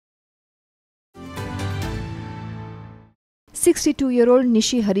62-year-old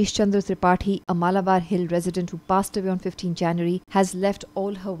Nishi Harishchandra Tripathi, a Malabar Hill resident who passed away on 15 January, has left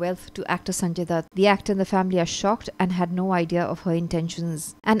all her wealth to actor Sanjay Dutt. The actor and the family are shocked and had no idea of her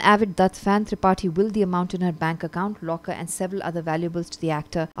intentions. An avid Dutt fan, Tripathi willed the amount in her bank account, locker and several other valuables to the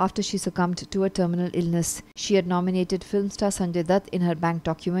actor after she succumbed to a terminal illness. She had nominated film star Sanjay Dutt in her bank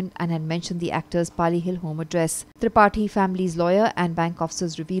document and had mentioned the actor's Pali Hill home address. Tripathi family's lawyer and bank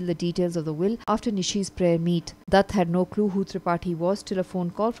officers revealed the details of the will after Nishi's prayer meet. Dutt had no clue who Tripathi was till a phone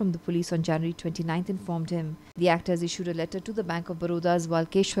call from the police on January 29th informed him. The actor has issued a letter to the Bank of Baroda's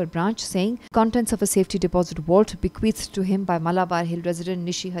Walkeshwar branch saying contents of a safety deposit vault bequeathed to him by Malabar Hill resident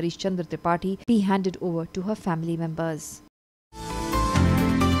Nishi Harishchandra Tripathi be handed over to her family members.